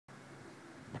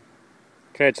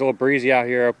Okay, it's a little breezy out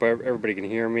here. I hope everybody can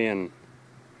hear me, and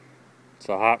it's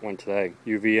a hot one today.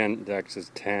 UV index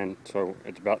is 10, so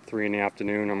it's about 3 in the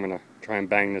afternoon. I'm going to try and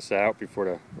bang this out before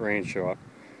the rain show up.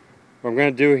 What I'm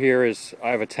going to do here is I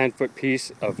have a 10-foot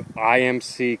piece of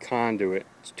IMC conduit.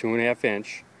 It's 2.5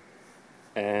 inch,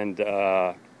 and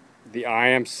the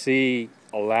IMC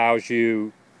allows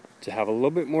you to have a little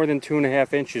bit more than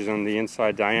 2.5 inches on the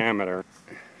inside diameter.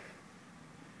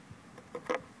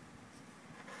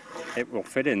 It will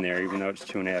fit in there even though it's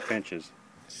 2.5 inches.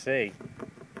 See,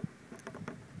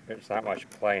 there's not much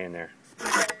play in there.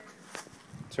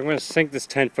 So I'm going to sink this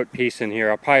 10-foot piece in here.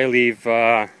 I'll probably leave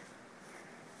 5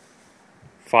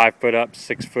 foot up,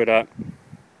 6 foot up.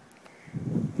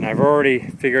 And I've already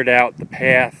figured out the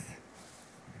path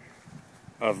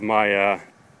of my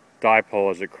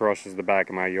dipole as it crosses the back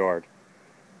of my yard.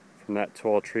 From that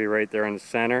tall tree right there in the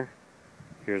center,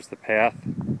 here's the path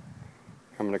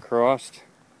coming across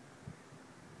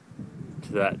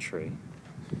to that tree.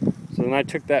 So then I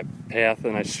took that path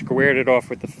and I squared it off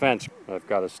with the fence. I've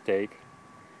got a stake.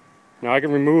 Now I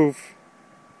can remove,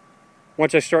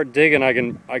 once I start digging, I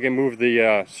can move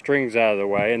the strings out of the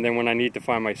way, and then when I need to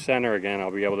find my center again, I'll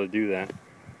be able to do that.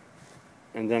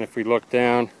 And then if we look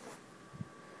down,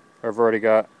 I've already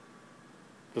got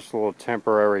just a little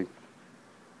temporary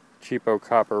cheapo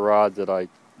copper rod that I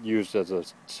used as a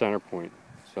center point.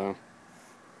 So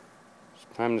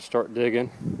it's time to start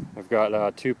digging. I've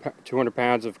got 200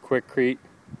 pounds of Quikrete,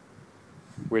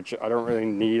 which I don't really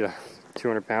need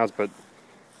 200 pounds, but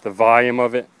the volume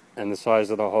of it and the size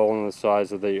of the hole and the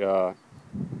size of the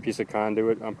piece of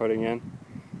conduit I'm putting in,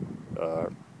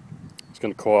 it's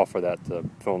going to call for that to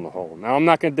fill in the hole. Now I'm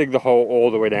not going to dig the hole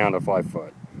all the way down to 5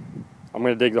 foot. I'm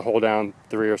going to dig the hole down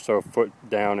 3 or so foot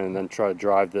down and then try to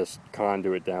drive this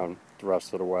conduit down the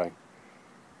rest of the way.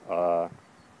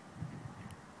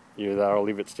 Either that or I'll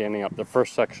leave it standing up. The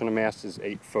first section of mast is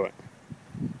 8 foot.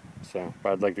 So,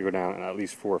 but I'd like to go down at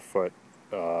least 4 foot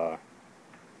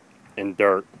in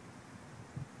dirt,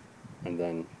 and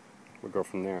then we'll go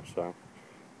from there. So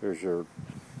here's your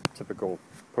typical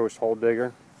post hole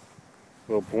digger.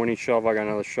 Little pointy shovel. I got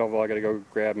another shovel I got to go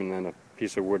grab, and then a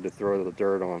piece of wood to throw the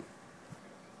dirt on.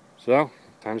 So,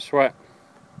 time to sweat.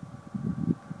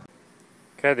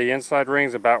 Okay, the inside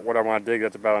ring's about what I want to dig.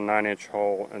 That's about a 9-inch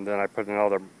hole, and then I put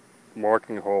another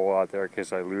marking hole out there in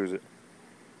case I lose it.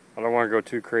 I don't want to go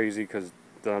too crazy because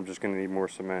then I'm just going to need more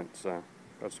cement, so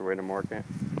that's the way to mark it.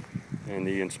 And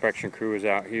the inspection crew is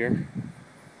out here.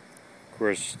 Of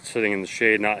course, sitting in the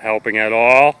shade, not helping at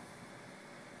all.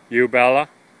 You, Bella?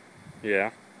 Yeah.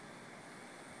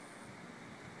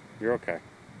 You're okay.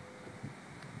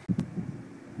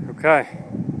 Okay.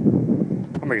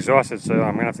 I'm exhausted, so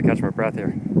I'm going to have to catch my breath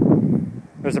here.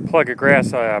 There's a plug of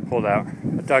grass I pulled out.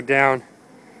 I dug down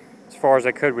as far as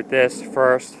I could with this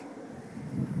first.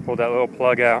 Pulled that little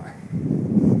plug out.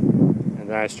 And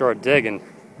then I started digging.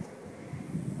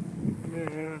 I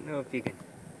don't know if you can...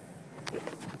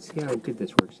 Let's see how good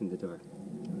this works in the dark.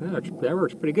 That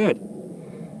works pretty good.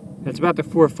 It's about the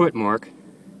 4 foot mark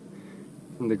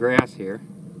from the grass here.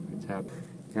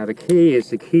 Now the key is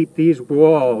to keep these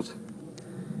walls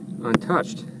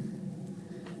untouched,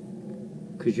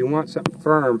 because you want something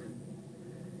firm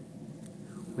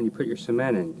when you put your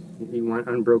cement in. You want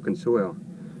unbroken soil.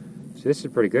 So this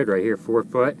is pretty good right here, 4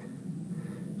 foot.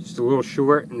 Just a little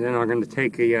short, and then I'm going to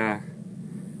take a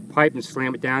pipe and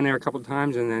slam it down there a couple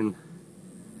times, and then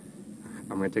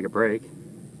I'm going to take a break.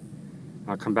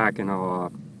 I'll come back and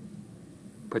I'll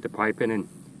put the pipe in and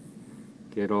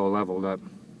get it all leveled up.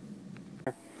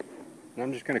 And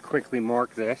I'm just going to quickly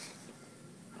mark this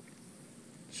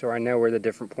so I know where the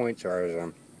different points are as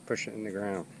I'm pushing it in the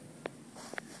ground.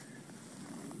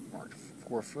 Mark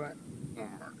 4 foot.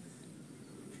 Mark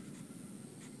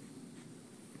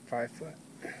 5 foot.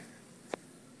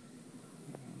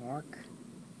 Mark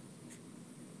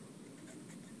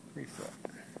 3 foot.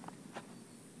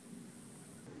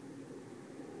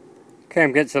 Okay,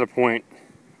 I'm getting to the point.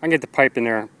 I can get the pipe in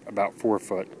there about 4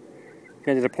 foot.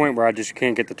 Getting to the point where I just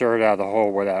can't get the dirt out of the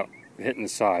hole without hitting the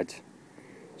sides.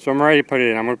 So I'm ready to put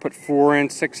it in. I'm going to put 4 in,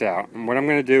 6 out. And what I'm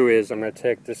going to do is I'm going to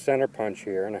take this center punch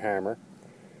here and a hammer.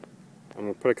 I'm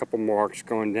going to put a couple marks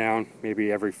going down,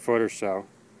 maybe every foot or so.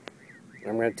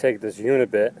 I'm going to take this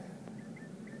unibit.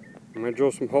 I'm going to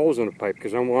drill some holes in the pipe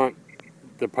because I want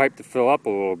the pipe to fill up a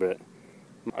little bit.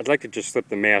 I'd like to just slip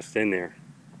the mast in there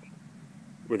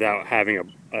without having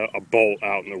a bolt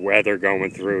out in the weather going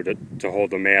through to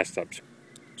hold the mast up.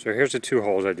 So here's the 2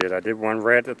 holes I did. I did one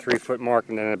right at the 3 foot mark,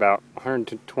 and then about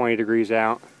 120 degrees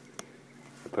out.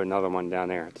 I put another one down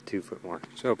there at the 2 foot mark.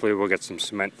 So hopefully we'll get some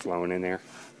cement flowing in there.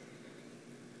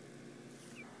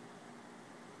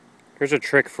 Here's a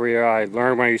trick for you I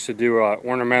learned when I used to do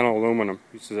ornamental aluminum.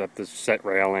 I used to have to set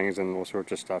railings and all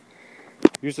sorts of stuff.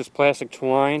 Use this plastic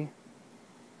twine,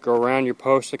 go around your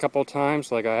post a couple of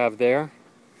times like I have there,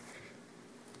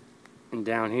 and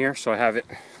down here, so I have it,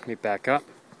 let me back up,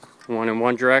 one in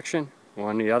one direction,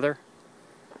 one in the other.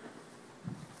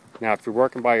 Now if you're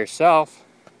working by yourself,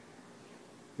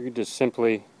 you can just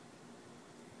simply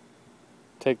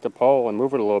take the pole and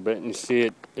move it a little bit and you see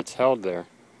it's held there.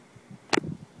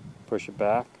 Push it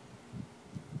back,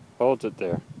 holds it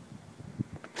there.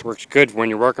 Works good when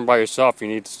you're working by yourself. You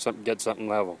need to get something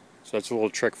level. So that's a little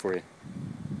trick for you.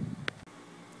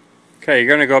 Okay, you're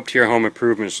going to go up to your home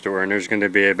improvement store and there's going to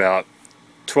be about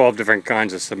 12 different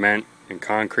kinds of cement and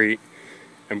concrete.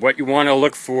 And what you want to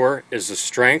look for is the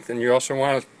strength, and you also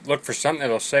want to look for something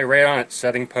that'll say right on it,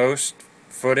 setting post,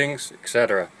 footings,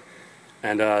 etc.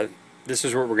 And this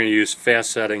is what we're going to use,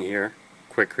 fast setting here,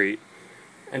 Quikrete.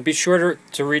 And be sure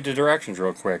to read the directions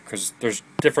real quick, because there's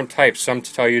different types. Some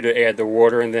tell you to add the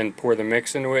water and then pour the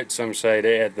mix into it. Some say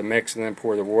to add the mix and then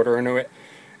pour the water into it.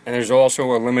 And there's also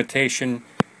a limitation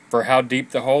for how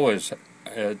deep the hole is.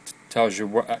 It tells you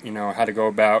what, how to go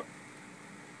about.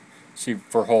 See,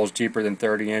 for holes deeper than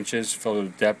 30 inches, fill to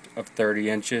the depth of 30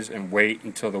 inches and wait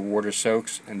until the water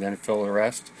soaks and then fill the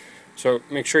rest. So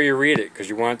make sure you read it because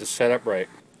you want it to set up right.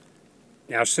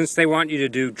 Now, since they want you to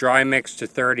do dry mix to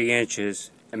 30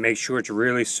 inches, and make sure it's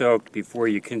really soaked before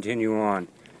you continue on.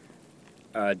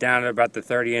 Down at about the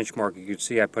 30-inch mark, you can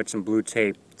see I put some blue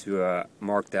tape to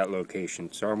mark that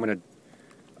location. So I'm going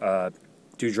to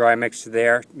do dry mix to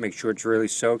there, make sure it's really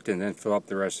soaked, and then fill up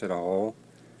the rest of the hole.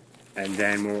 And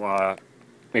then we'll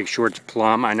make sure it's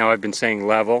plumb. I know I've been saying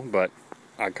level, but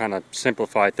I kind of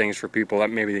simplify things for people that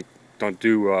maybe don't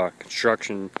do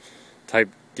construction type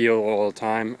deal all the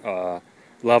time.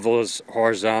 Level is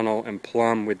horizontal, and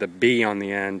plumb with the B on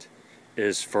the end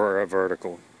is for a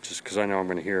vertical, just because I know I'm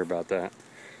going to hear about that.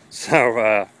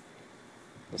 So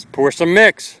let's pour some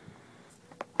mix.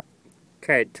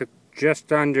 Okay, it took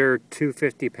just under 2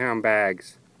 50-pound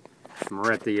bags. And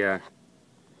we're at the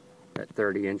that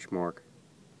 30-inch mark.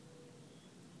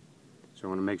 So I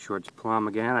want to make sure it's plumb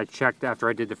again. I checked after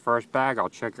I did the first bag. I'll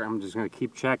check. I'm just going to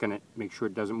keep checking it, make sure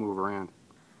it doesn't move around.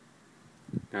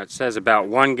 Now it says about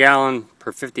 1 gallon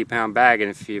per 50-pound bag, and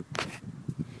if you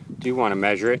do want to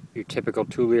measure it, your typical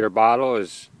 2-liter bottle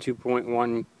is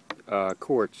 2.1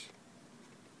 quarts.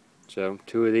 So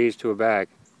 2 of these to a bag.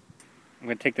 I'm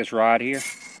going to take this rod here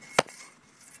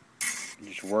and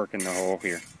just work in the hole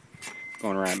here,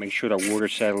 going around. Make sure the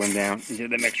water's settling down into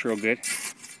the mix real good.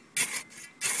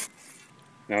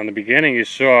 Now in the beginning you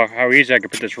saw how easy I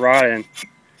could put this rod in.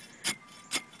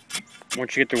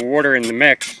 Once you get the water in the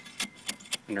mix,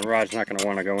 and the rod's not going to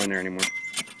want to go in there anymore.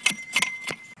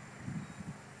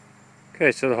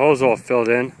 Okay, so the hole's all filled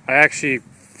in. I actually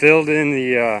filled in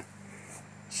the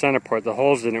center part. The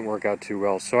holes didn't work out too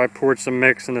well, so I poured some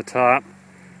mix in the top.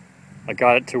 I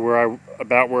got it to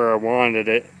about where I wanted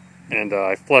it, and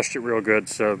I flushed it real good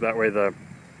so that way the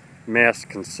mast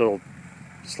can still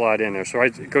slide in there. So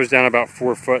it goes down about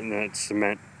 4 foot, and then it's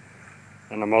cement.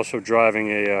 And I'm also driving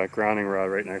a grounding rod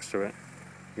right next to it.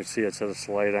 You can see it's at a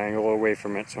slight angle away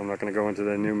from it, so I'm not going to go into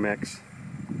the new mix.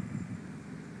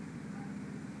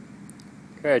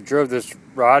 Okay, I drove this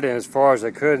rod in as far as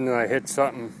I could, and then I hit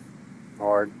something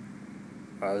hard.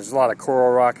 There's a lot of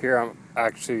coral rock here. I'm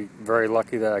actually very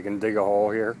lucky that I can dig a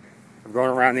hole here. I'm going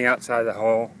around the outside of the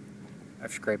hole.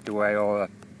 I've scraped away all the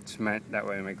cement, that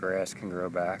way my grass can grow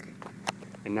back.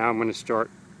 And now I'm going to start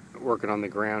working on the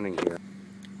grounding here.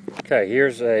 Okay,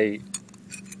 here's a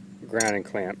grounding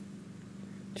clamp.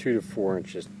 2 to 4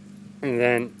 inches, and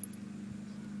then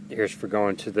here's for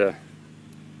going to the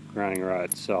grounding rod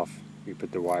itself. You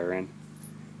put the wire in,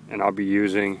 and I'll be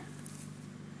using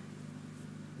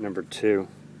number 2,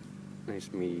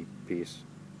 nice meaty piece,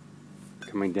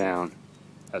 coming down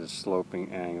at a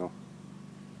sloping angle.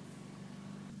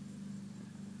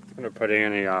 I'm going to put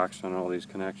anti-ox on all these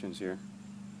connections here,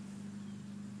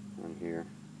 on here,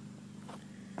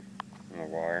 on the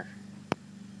wire.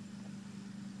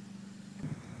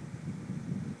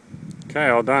 Okay,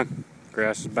 all done.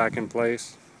 Grass is back in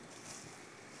place.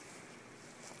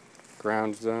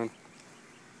 Ground's done.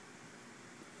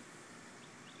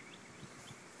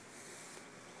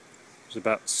 There's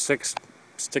about 6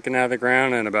 sticking out of the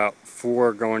ground and about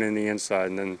 4 going in the inside,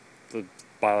 and then the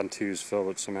bottom 2 is filled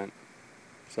with cement.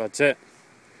 So that's it.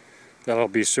 That'll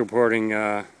be supporting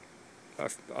a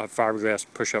fiberglass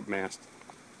push-up mast.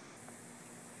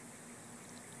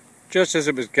 Just as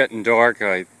it was getting dark,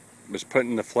 I was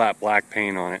putting the flat black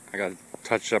paint on it. I got to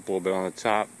touch up a little bit on the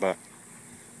top, but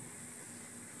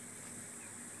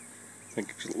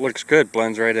It looks good,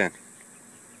 blends right in.